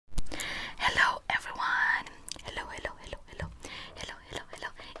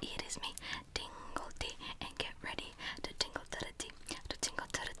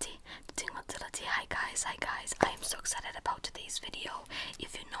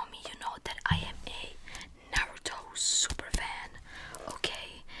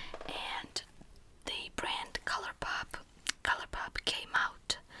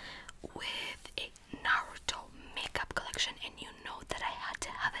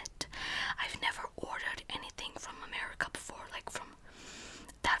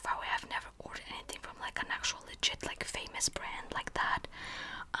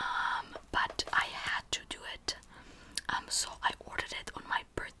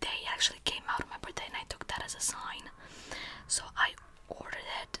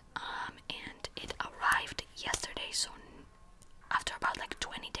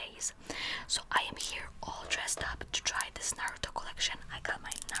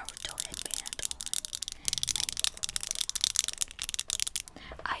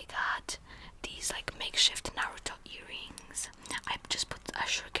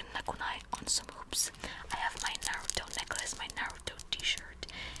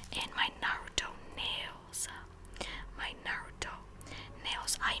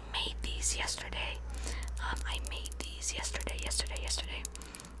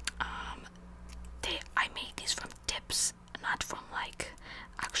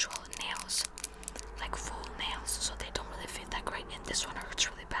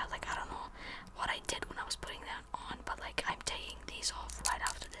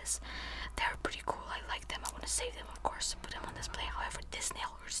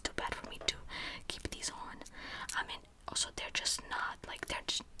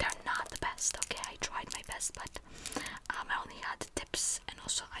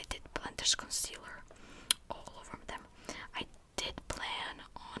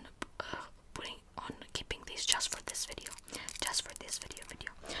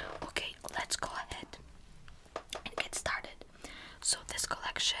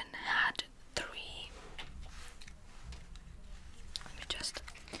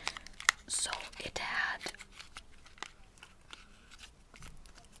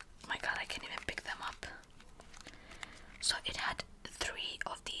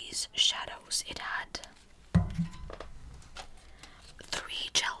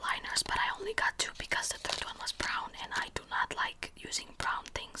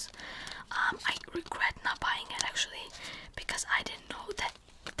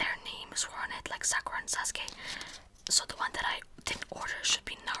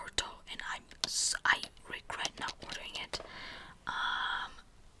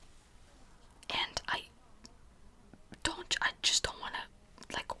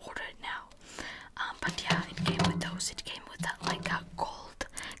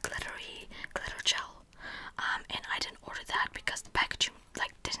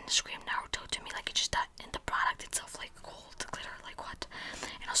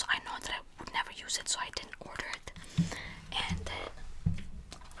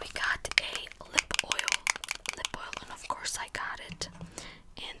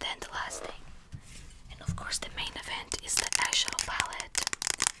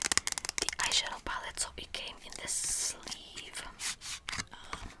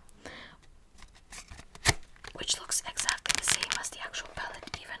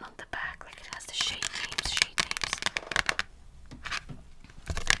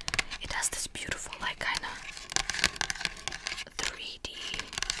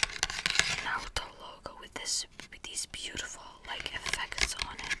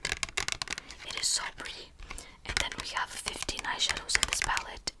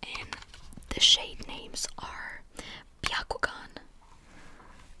shade names are Byakugan.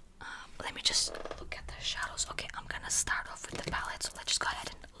 Let me just look at the shadows. Okay, I'm gonna start off with the palette, so let's just go ahead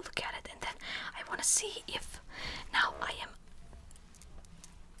and look at it, and then I want to see if now I am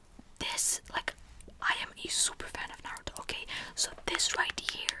a super fan of Naruto. Okay, so this right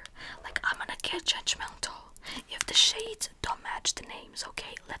here, like, I'm gonna get judgmental if the shades don't match the names.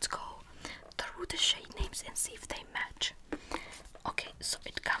 Okay, let's go through the shade names and see if they match. Okay, so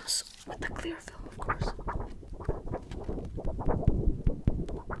it comes with the clear film, of course.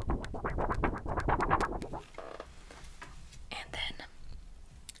 And then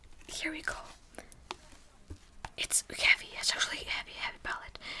here we go. It's heavy. It's actually a heavy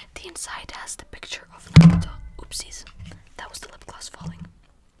palette. The inside has the picture of Naruto. Oopsies, that was the lip gloss falling.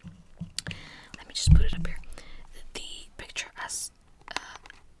 Let me just put it up here. The picture has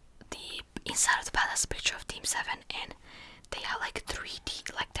the inside of the palette has a picture of Team 7, and they have like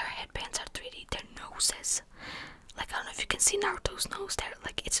 3D, like their headbands are 3D, their noses. Like, I don't know if you can see Naruto's nose there,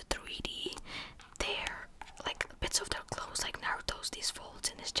 like it's a 3D. They're like bits of their clothes, like Naruto's, these folds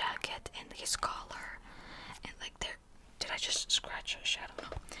in his jacket and his collar, and like there. Did I just scratch a shadow?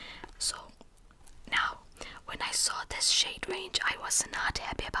 No. So now, when I saw this shade range, I was not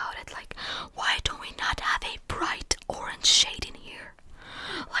happy about it. Like, why do we not have a bright orange shade in here?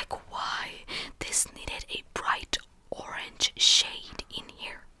 Like, why this needed a bright orange shade in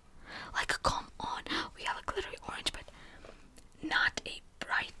here? Like, come on, we have a glittery orange, but not a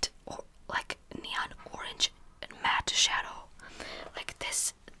bright or like neon orange matte shadow. Like,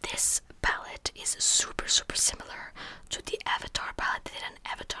 this palette is super similar to the Avatar palette. They did an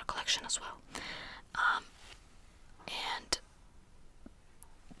Avatar collection as well, and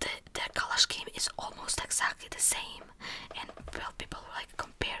the color scheme is almost exactly the same, and well, people were like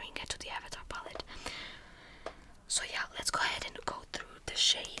comparing it to the Avatar palette. So yeah, let's go ahead and go through the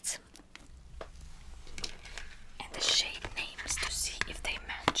shades and the shade names to see if they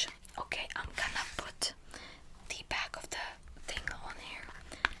match. Okay, I'm gonna put the back of the thing on here,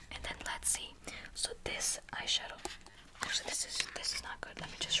 and then let's see. So this eyeshadow, actually this is not good. Let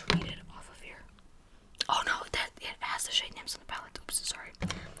me just read it off of here. Oh no, that it has the shade names on the palette. Oops, sorry.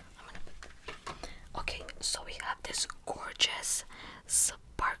 Okay, so we have this gorgeous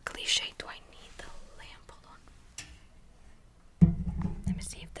sparkly shade. Do I need the lamp? Hold on. Let me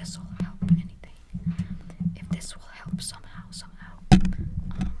see if this will help anything. If this will help somehow.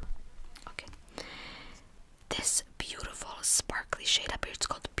 Okay. This beautiful sparkly shade up here, it's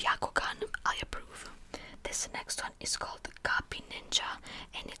called Byakugan. I approve. This next one is called Copy Ninja,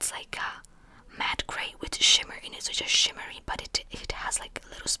 and it's like a matte gray with shimmer in it. So just shimmery, but it has like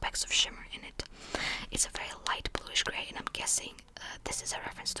little specks of shimmer in it. It's a very light bluish gray, and I'm guessing this is a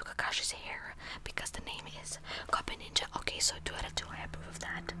reference to Kakashi's hair because the name is Copy Ninja. Okay, so 2 out of 2, I approve of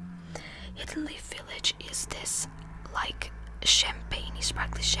that. Hidden Leaf Village is this like champagne-y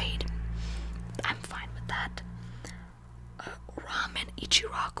sparkly shade. I'm fine with that. Ramen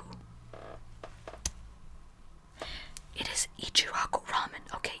Ichiraku. It is Ichiraku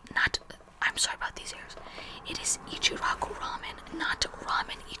ramen. Okay, not. I'm sorry about these ears. It is Ichiraku ramen, not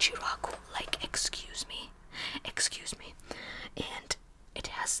ramen Ichiraku. Like, excuse me. And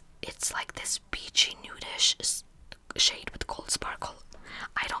it's like this peachy nudish shade with gold sparkle.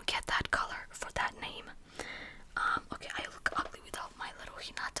 I don't get that color for that name. Okay, I look ugly without my little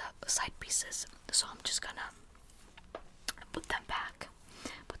Hinata side pieces, so I'm just gonna put them back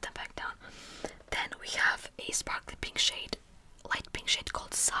down. Then we have a sparkly pink shade, light pink shade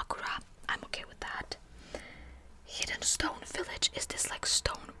called Sakura. I'm okay with that. Hidden Stone Village is this like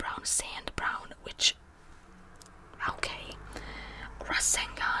stone brown, sand brown, which, okay.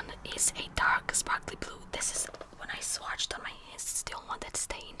 Rasengan is a dark sparkly blue. This is, when I swatched on my hands, it's the only one that's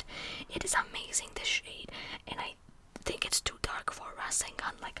stained. It is amazing, this shade, and I think it's too dark for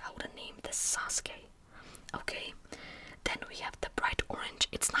Rasengan. Like, I would have named this Sasuke. Okay, then we have the bright orange.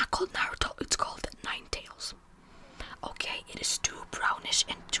 It's not called Naruto, it's called Ninetales. Okay, it is too brownish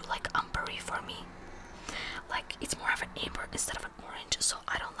and too like umbery for me. Like, it's more of an amber instead of an orange, so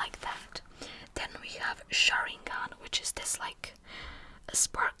I don't like that. Then we have Sharingan, which is this like a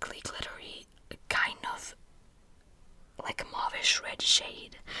sparkly, glittery, kind of like mauvish red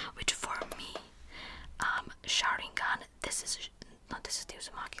shade, which for me, Sharingan, this is the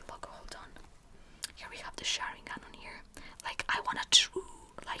Uzumaki logo. Hold on. Here we have the Sharingan on here. Like, I want a true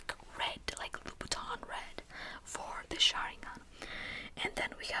like red, like Louboutin red for the Sharingan. And then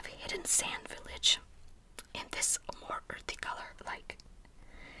we have Hidden Sand Village in this more earthy color. Like,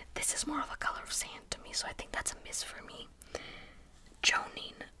 this is more of a color of sand to me, so I think that's a miss for me.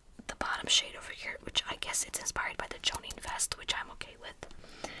 Jonin, the bottom shade over here, which I guess it's inspired by the Jonin vest, which I'm okay with.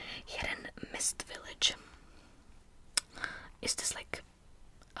 Hidden Mist Village. Is this like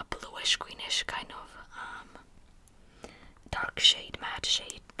a bluish, greenish kind of dark shade, matte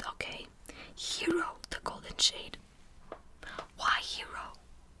shade? Okay. Hero, the golden shade. Why Hero?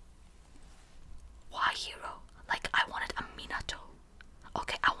 Why Hero? Like, I wanted a Minato.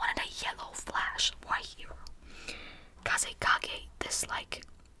 Okay, I wanted a yellow flash. Why Hero? Kazekage, this like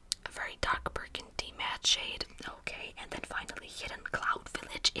a very dark burgundy matte shade. Okay, and then finally Hidden Cloud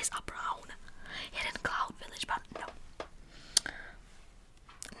Village is a brown. Hidden Cloud Village, but no.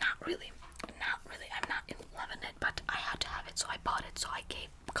 Not really. Not really. I'm not in loving it, but I had to have it, so I bought it. So I gave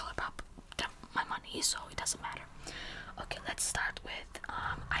Colourpop my money, so it doesn't matter. Okay, let's start with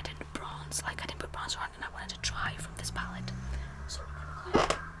I didn't bronze. Like, I didn't put bronzer on, and I wanted to try from this palette. So we're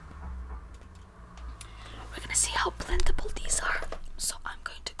gonna see how blendable these are. So I'm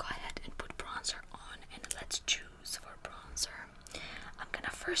going to go ahead and put bronzer on, and let's choose for bronzer. I'm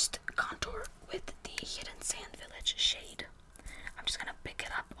gonna first contour with the Hidden Sand Village shade. I'm just gonna pick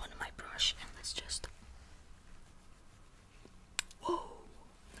it up on my brush, and let's just. Whoa!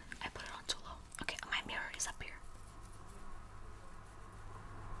 I put it on too low. Okay, my mirror is up here.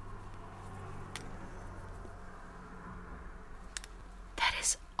 That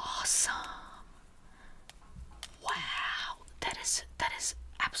is awesome. Wow, that is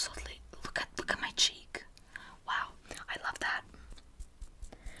absolutely. Look at my cheek. Wow, I love that.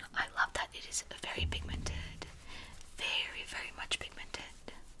 I love that it is very pigmented, very much pigmented.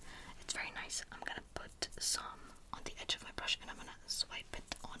 It's very nice. I'm gonna put some on the edge of my brush, and I'm gonna swipe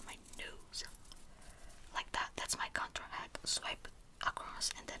it on my nose like that. That's my contour hack. Swipe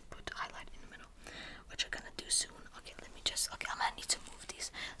across and then put highlight in the middle, which I'm gonna do soon. Okay, let me just. Okay, I'm gonna need to move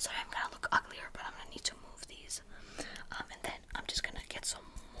these. Sorry, I'm gonna look uglier, but I'm gonna need to move these. And then I'm just gonna get some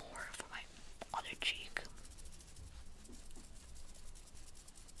more for my other cheek.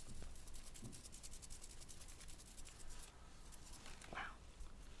 Wow,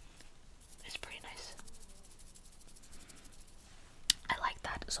 it's pretty nice. I like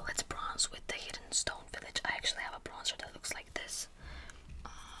that. So let's bronze with the Hidden Stone Village. I actually have a bronzer that looks like this.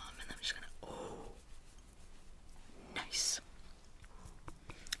 And I'm just gonna. Oh, nice.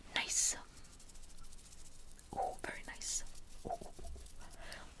 Nice. Oh, very nice. Ooh.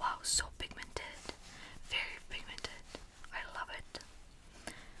 Wow, so pigmented. Very pigmented. I love it.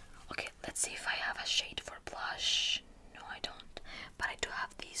 Okay, let's see if I have a shade for blush. No, I don't. But I do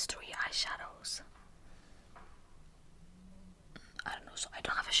have these 3 eyeshadows. I don't know, so I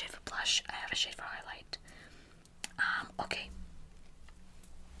don't have a shade for blush. I have a shade for highlight. Okay.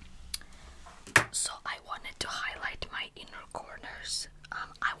 So I wanted to highlight my inner corners.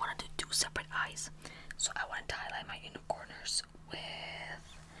 I wanted to do separate eyes. So I wanted to highlight my inner corners with.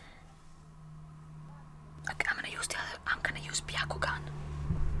 Okay, I'm gonna use Byakugan.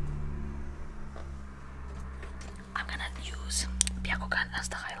 I'm gonna use Byakugan as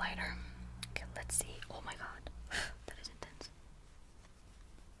the highlighter. Okay, let's see. Oh my god, that is intense.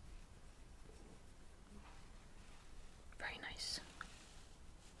 Very nice.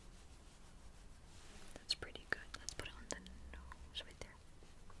 That's pretty good. Let's put it on the nose right there.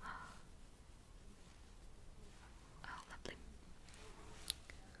 Oh, lovely.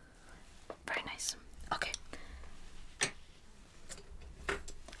 Very nice. Okay.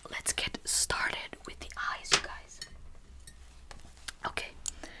 Let's get started with the eyes, you guys. Okay.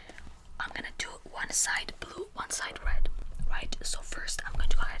 I'm gonna do one side blue, one side red, right? So first I'm going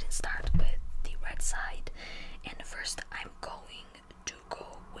to go ahead and start with the red side. And first I'm going to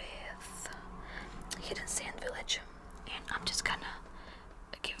go with Hidden Sand Village. And I'm just gonna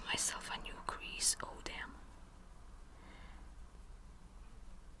give myself a new crease. Oh, damn.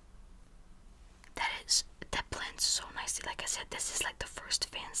 That blends so nicely. Like I said, this is like the first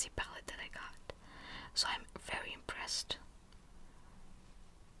fancy palette that I got. So I'm very impressed.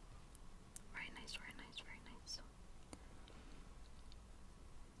 Very nice, very nice, very nice.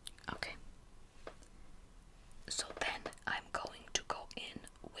 Okay. So then I'm going to go in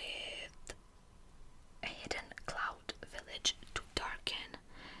with a Hidden Cloud Village to darken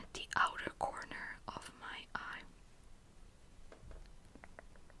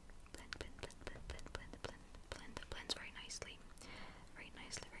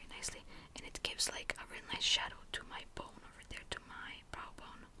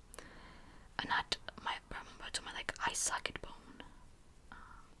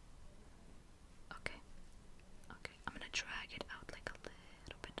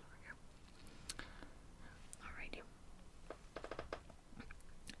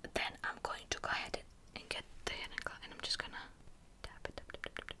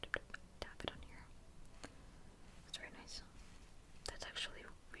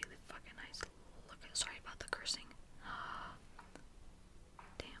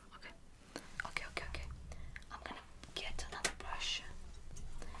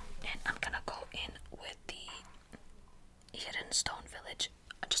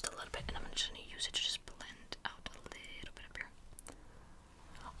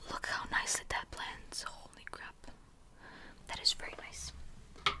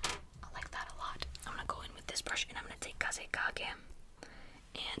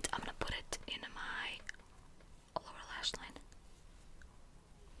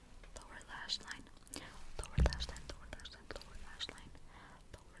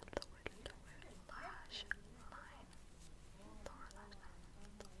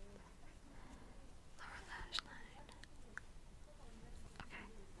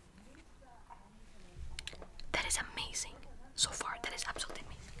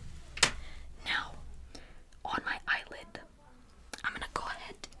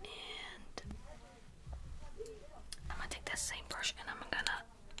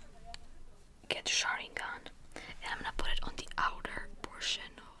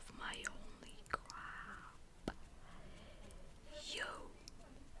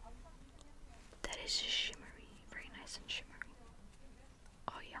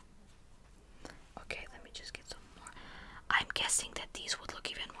guessing that these would look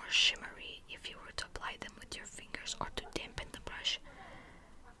even more shimmery if you were to apply them with your fingers or to dampen the brush.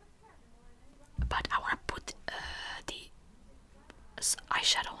 But I want to put the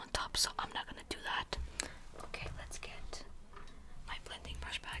eyeshadow on top, so I'm not gonna do that. Okay, let's get my blending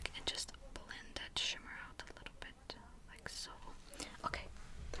brush back and just blend that shimmer out a little bit, like so. Okay,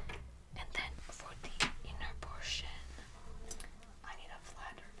 and then for the inner portion, I need a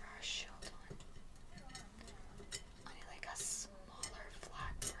flatter brush. Hold on. I need like a smaller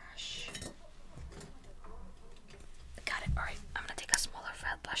flat brush. Got it. Alright, I'm gonna take a smaller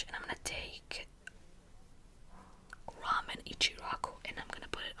flat brush and I'm gonna take Ramen Ichiraku and I'm gonna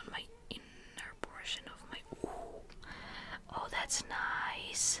put it on my inner portion of my. Ooh. Oh, that's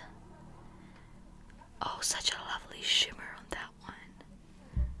nice. Oh, such a lovely shimmer on that one.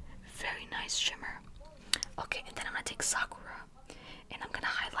 Very nice shimmer. Okay, and then I'm gonna take Sakura and I'm gonna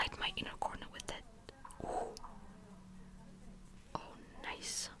highlight my inner corner with it. Ooh. Oh,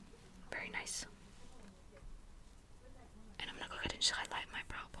 nice. Very nice. And I'm gonna go ahead and just highlight my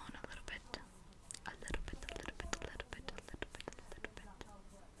brow bone a little bit. A little bit, a little bit, a little bit, a little bit, a little bit.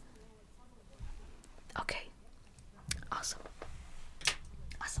 Okay. Awesome.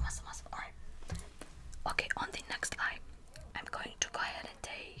 Awesome, awesome, awesome. Alright. Okay, on the next eye, I'm going to go ahead and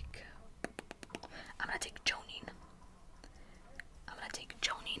take. I'm gonna take Jonin. I'm gonna take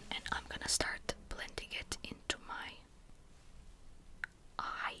Jonin and I'm gonna start blending it into my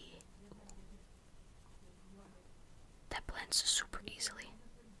eye. That blends super easily.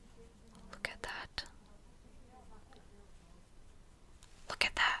 Look at that. Look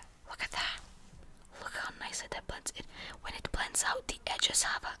at that. Look at that. Look how nice that blends. It when it blends out, the edges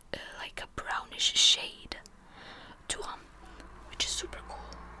have a like a brownish shade to them, which is super cool.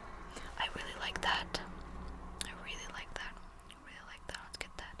 I really like that. I really like that. I really like that. Let's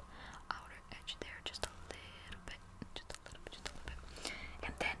get that outer edge there just a little bit, just a little bit, just a little bit.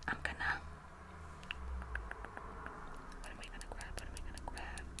 And then I'm gonna. What am I gonna grab? What am I gonna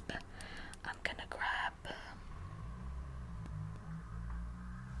grab? I'm gonna grab.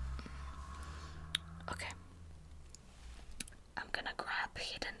 Okay. I'm gonna grab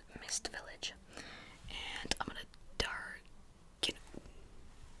Hidden Mist Village and I'm gonna darken.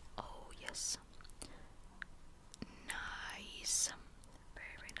 Oh, yes. Nice.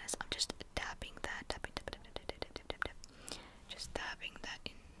 Very, very nice. I'm just dabbing that. Dabbing, dab, dab, dab, dab, dab, dab, dab, dab. Just dabbing that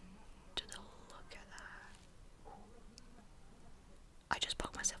into the look at that. I just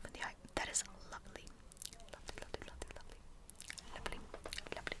poked myself in the eye. That is lovely. Lovely, lovely, lovely, lovely. Lovely,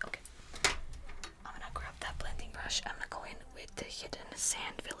 lovely. Okay. I'm gonna grab that blending brush. I'm gonna go in with the Hidden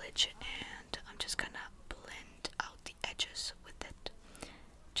Sand Village and I'm just gonna blend out the edges with it.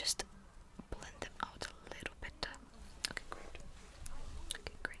 Just blend them out a little bit. Okay, great.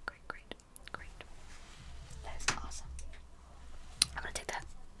 Okay, great, great, great, great. That is awesome. I'm gonna take that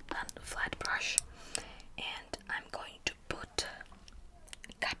flat brush and I'm going to put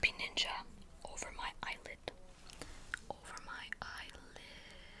Kapi Ninja over my eyelid. Over my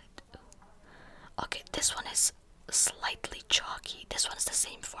eyelid. Ooh. Okay, this one is slightly chalky. This one is the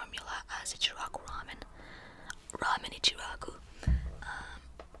same formula as Ichiraku Ramen. Ramen Ichiraku.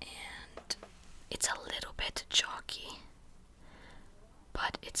 And it's a little bit chalky,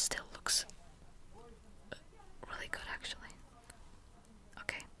 but it still looks really good actually.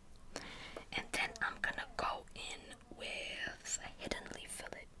 Okay. And then I'm gonna go in with Hidden Leaf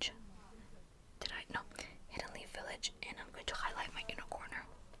Village. Did I? No. Hidden Leaf Village, and I'm going to highlight my inner corner.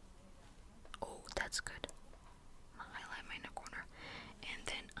 Oh, that's good. I'm gonna highlight my inner corner, and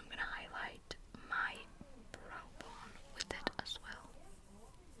then I'm gonna highlight my brow bone with it as well.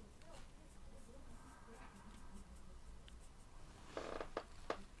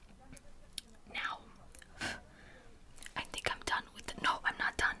 Now, I think I'm done with it. No, I'm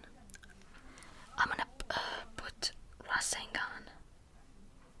not done. I'm gonna put Rasengan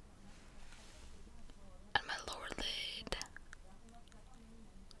on my lower lid.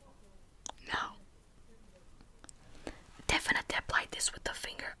 Now, definitely applied this with the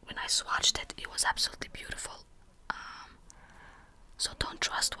finger. When I swatched it, it was absolutely beautiful. So don't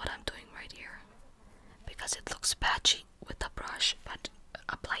trust what I'm doing right here because it looks patchy with the brush, but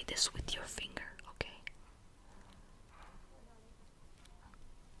apply this with your finger, okay?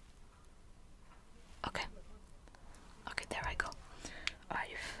 Okay. Okay, there I go. Alright,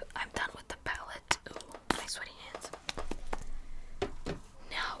 I'm done with the palette. Ooh, my sweaty hands.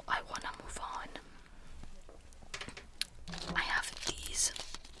 Now I wanna move on. I have these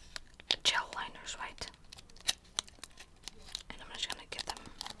gel liners, right? And I'm just gonna get them.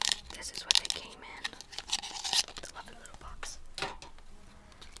 This is what they came in. It's a lovely little box.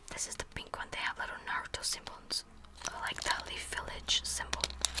 This is the pink one. They have little Naruto symbols like the Leaf Village symbol.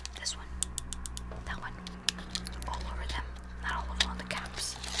 This one. That one. All over them. Not all over on the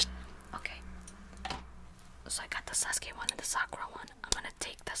caps. Okay. So I got the Sasuke one and the Sakura one. I'm gonna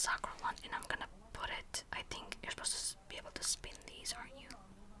take the Sakura one and I'm gonna put it. I think you're supposed to be able to spin these, aren't you?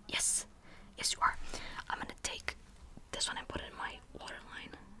 Yes. Yes, you are. I'm gonna take this one and put it in my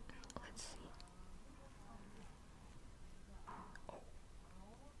waterline. Let's see. Oh.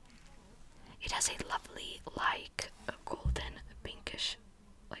 It has a lovely, like, a golden, pinkish,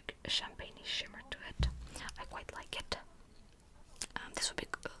 like, champagne shimmer to it. I quite like it. This would be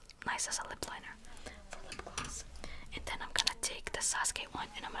nice as a lip liner for lip gloss. And then I'm gonna take the Sasuke one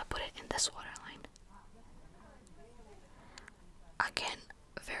and I'm gonna put it in this waterline. Again,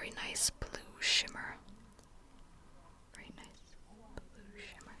 very nice blue shimmer. Very nice blue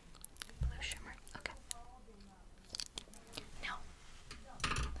shimmer. Blue shimmer. Okay. Now,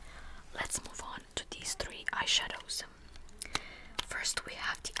 let's move on to these three eyeshadows. First, we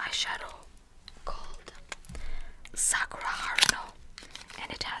have the eyeshadow called Sakura Haruno,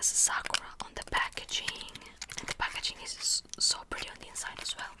 and it has Sakura on the packaging, and the packaging is so pretty on the inside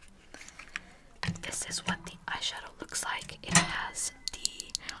as well. This is what the eyeshadow looks like. It has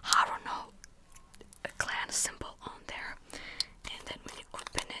the Haruno clan symbol on there, and then when you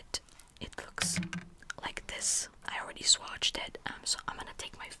open it, it looks like this. I already swatched it, so I'm gonna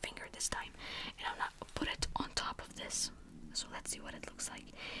take my finger this time and I'm gonna put it on top of this. So let's see what it looks like.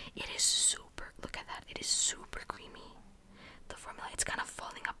 It is super, look at that, it is super creamy. The formula, it's kind of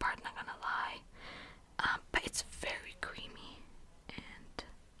falling apart, not gonna lie, but it's very creamy. And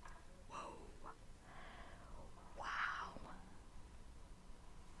whoa, wow,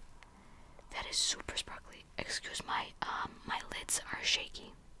 that is super sparkly. Excuse my my lids are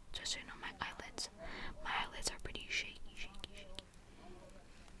shaky, just so you know. My eyelids are pretty shaky.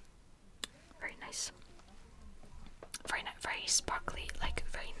 Very nice. Very sparkly, like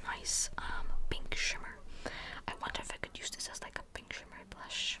very nice pink shimmer. I wonder if I could use this as like a pink shimmer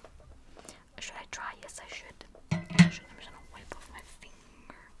blush. Should I try? Yes, I should. I'm just gonna wipe off my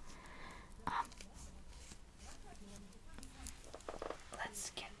finger.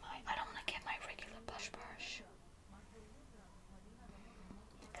 Let's get I don't wanna get my regular blush brush,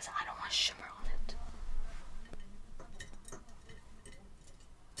 because I don't want shimmer on it.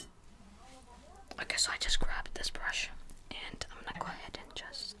 Okay, so I just grabbed this brush and I'm gonna go ahead and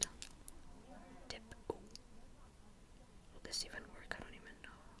just dip. Ooh. Will this even work? I don't even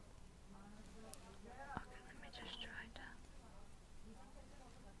know. Okay, let me just try that.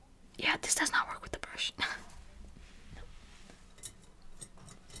 Yeah, this does not work with the brush. No.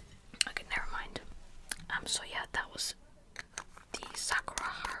 Okay, never mind. So yeah, that was the Sakura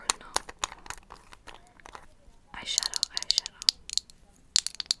Haruno eyeshadow.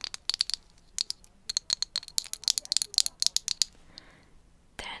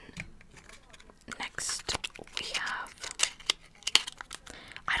 Then next we have,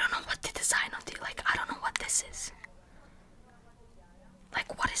 I don't know what the design on the, like, I don't know what this is.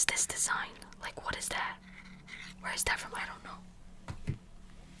 Like, what is this design? Like, what is that? Where is that from? I don't know.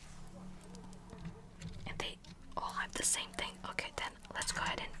 And they all have the same thing. Okay, then let's go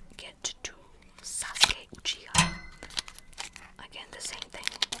ahead and get to Sasuke Uchiha. Again, the same thing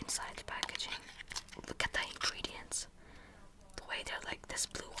inside the packaging. Look at the ingredients. The way they're like this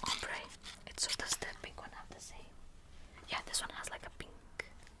blue ombre. So does the pink one have the same? Yeah, this one has like a pink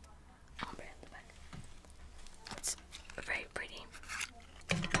ombre in the back. It's very pretty.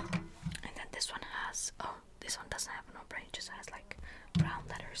 And then this one has, oh, this one doesn't have an ombre, it just has like brown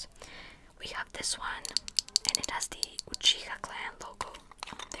letters. We have this one, and it has the Uchiha clan logo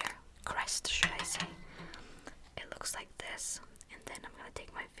on their crest, should I say. It looks like this, and then I'm gonna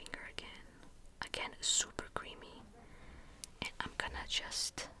take my finger again, super creamy, and I'm gonna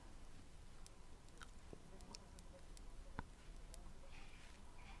just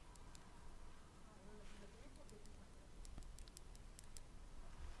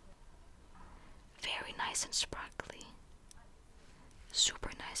very nice and sparkly.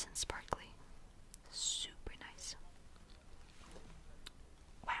 Super nice and sparkly. Super nice.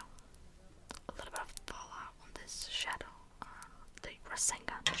 Wow. A little bit of fallout on this shadow. The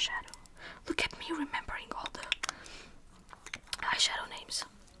Rasengan shadow. Look at me remembering all the eyeshadow names.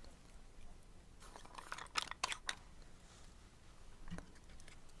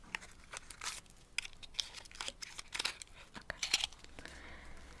 Okay.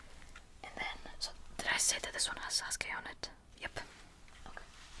 And then, so did I say that this one has Sasuke on it? Yep.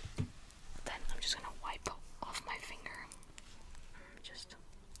 Okay. Then I'm just gonna wipe off my finger.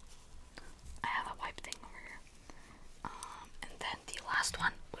 I have a wipe thing over here. And then the last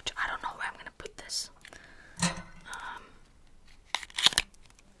one, which I don't know where I'm gonna put this.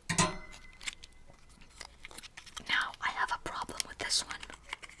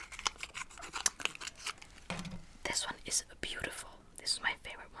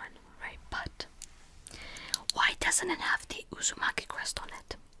 doesn't have the Uzumaki crest on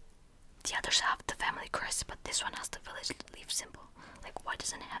it? The others have the family crest, but this one has the village leaf symbol. Like, why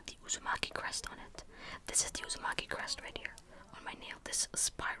doesn't it have the Uzumaki crest on it? This is the Uzumaki crest right here on my nail. This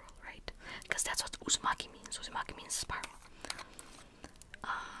spiral, right? Because that's what Uzumaki means. Uzumaki means spiral.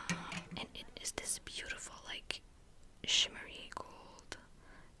 And it is this beautiful, like, shimmery gold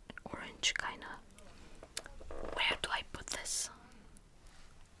and orange kind of. Where do I put this?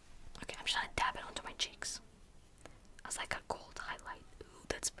 Okay, I'm just gonna dab it onto my cheeks as like a gold highlight. Ooh,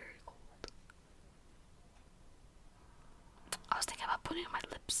 that's very gold. I was thinking about putting it on my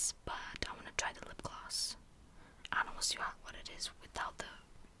lips, but I want to try the lip gloss. I don't know, see what it is without the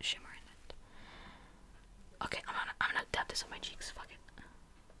shimmer in it. Okay, I'm gonna dab this on my cheeks. Fuck it.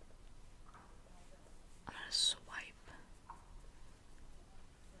 I'm gonna swipe.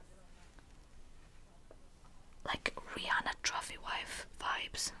 Like Rihanna trophy wife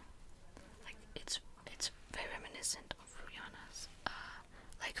vibes. Like it's very reminiscent of Rihanna's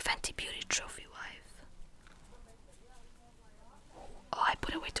like Fenty Beauty trophy wife. Oh, I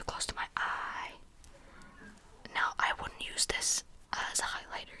put it way too close to my eye. Now I wouldn't use this as a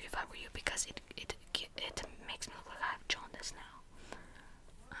highlighter if I were you, because it makes me look like I have jaundice now.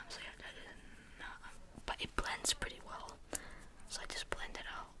 So yeah, but it blends pretty well. So I just blend it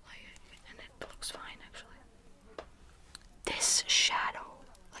out, like, and it looks fine actually. This shadow,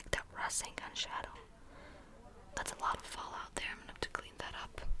 like that Rasengan shadow, that's a lot of fallout there. I'm gonna have to clean that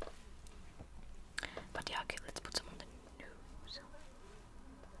up. But yeah, okay, let's put some on the nose.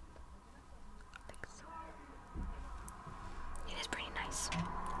 Like so. It is pretty nice.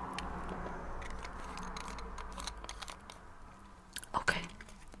 Okay.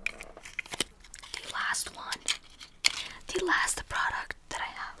 The last one. The last product that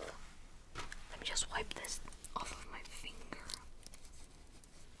I have. Let me just wipe this off of my finger.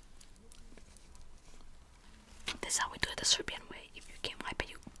 This is how we do it the Serbian way. If you can't wipe it,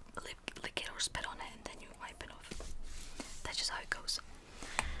 you lick it or spit on it and then you wipe it off. That's just how it goes.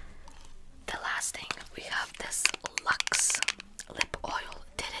 The last thing, we have this Lux lip oil.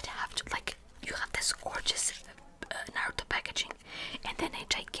 Did it have to, like, you have this gorgeous Naruto packaging and then a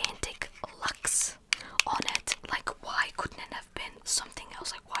gigantic Lux on it. Like, why couldn't it have been something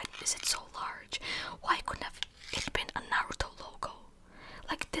else? Like, why is it so large? Why couldn't have it been a Naruto logo?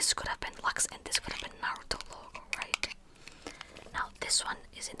 Like, this could have been Lux and this could have been Naruto logo, right? Now this one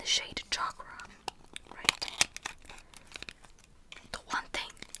is in the shade Chakra, right? The one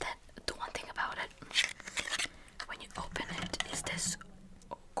thing about it, when you open it, is this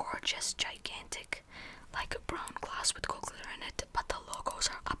gorgeous, gigantic, like a brown glass with gold glitter in it, but the logos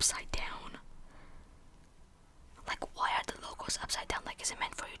are upside down. Like, why are the logos upside down? Like, is it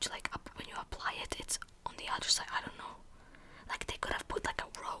meant for you to, like, when you apply it, it's on the other side? I don't know. Like, they could have put like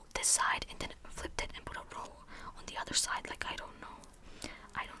a row this side and then flipped it and put a row on the other side. Like, I don't know.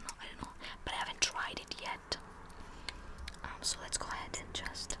 But I haven't tried it yet. So let's go ahead and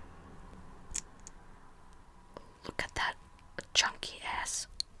just look at that chunky ass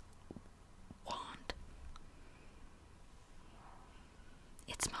wand.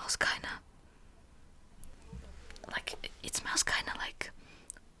 It smells kinda like, it smells kinda like,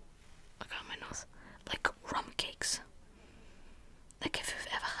 look at my nose, like rum cakes. Like, if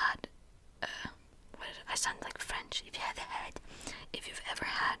you've ever had, I sound like French. If you've ever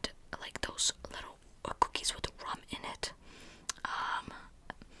had like those little cookies with rum in it,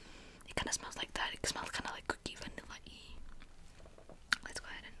 it kind of smells like that. It smells kind of like cookie vanilla-y. Let's go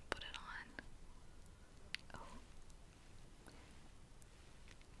ahead and put it on.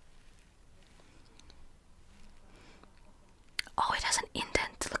 Oh, it has an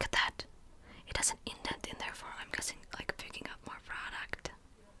indent. Look at that. It has an indent in there for, I'm guessing, like picking up more product.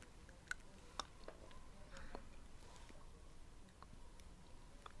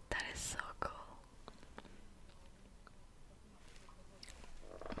 That is so cool.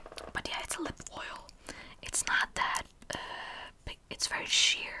 But yeah, it's a lip oil. It's not that big. It's very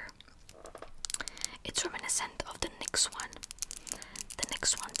sheer. It's reminiscent of the NYX one. The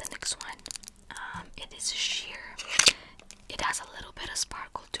NYX one. It is sheer. It has a little bit of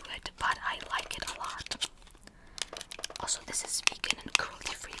sparkle to it, but I like it a lot. Also, this is vegan and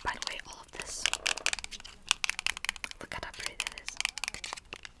cruelty free, by the way, all of this. Look at how pretty that is.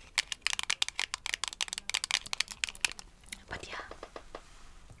 But yeah,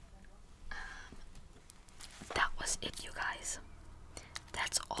 that was it, you guys.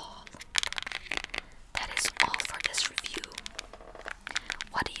 That's all. That is all for this review.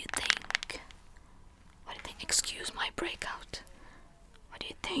 What do you think? What do you think? Excuse my breakout. What do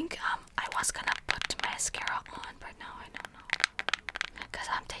you think? I was gonna put mascara on, but now I don't know, because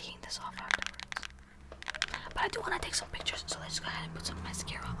I'm taking this off afterwards. But I do want to take some pictures, so let's go ahead and put some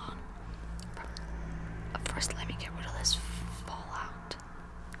mascara on. First, let me get rid of this fallout.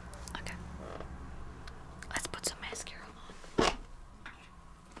 Okay. Let's put some mascara on.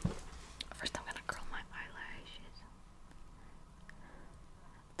 First, I'm gonna curl my eyelashes.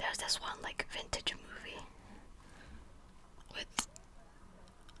 There's this one, like, vintage movie with,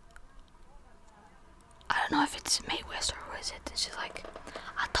 I don't know if it's Mae West or who is it. It's just like,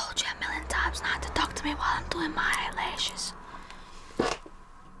 I told you a million times not to talk to me while I'm doing my eyelashes. Then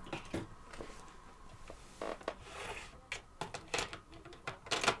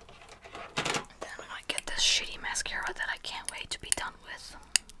I'm gonna get this shitty mascara that I can't wait to be done with.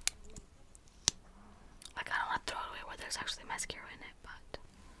 Like, I don't want to throw it away where there's actually mascara in it, but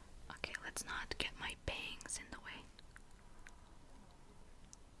okay, let's not get my bangs in the way.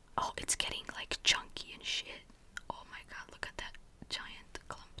 Oh, it's getting like chunky and shit. Oh my god, look at that giant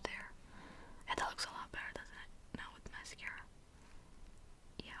clump there. And that looks a lot better, doesn't it? Now with mascara.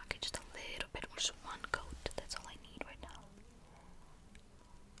 Yeah, okay, just a little bit more, just one coat. That's all I need right now.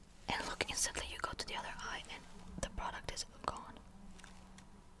 And look, instantly you go to the other eye and the product is gone.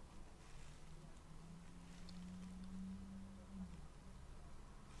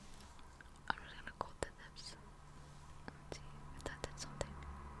 I'm just gonna coat the lips. Let's see if that did something.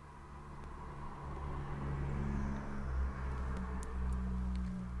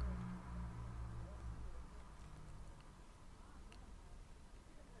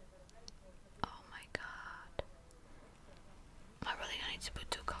 Oh my god. Am I really gonna need to put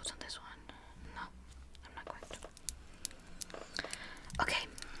 2 coats on this one? No, I'm not going to. Okay.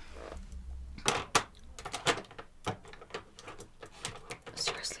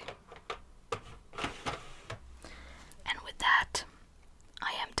 Seriously. And with that,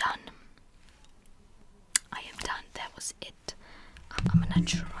 I am done. I am done. That was it. I'm gonna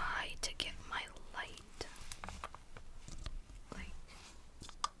try to get my light. Like,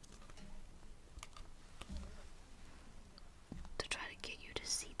 to try to get you to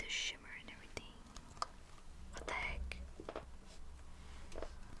see the shimmer and everything. What the heck?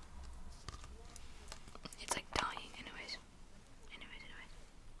 It's like dying. Anyways.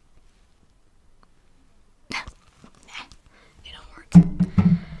 Nah, it don't work.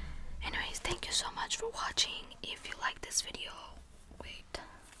 Anyways, thank you so much for watching. If you like this video, wait.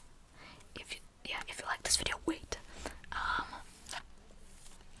 If you like this video, wait.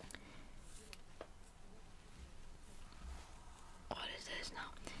 What is this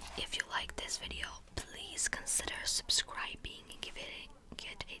now? If you like this video, please consider subscribing and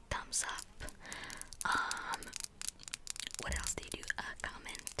get a thumbs up. What else do you do?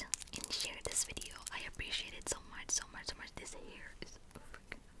 Comment and share this video. I appreciate it so much. This hair is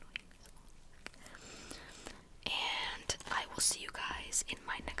freaking annoying. And I will see you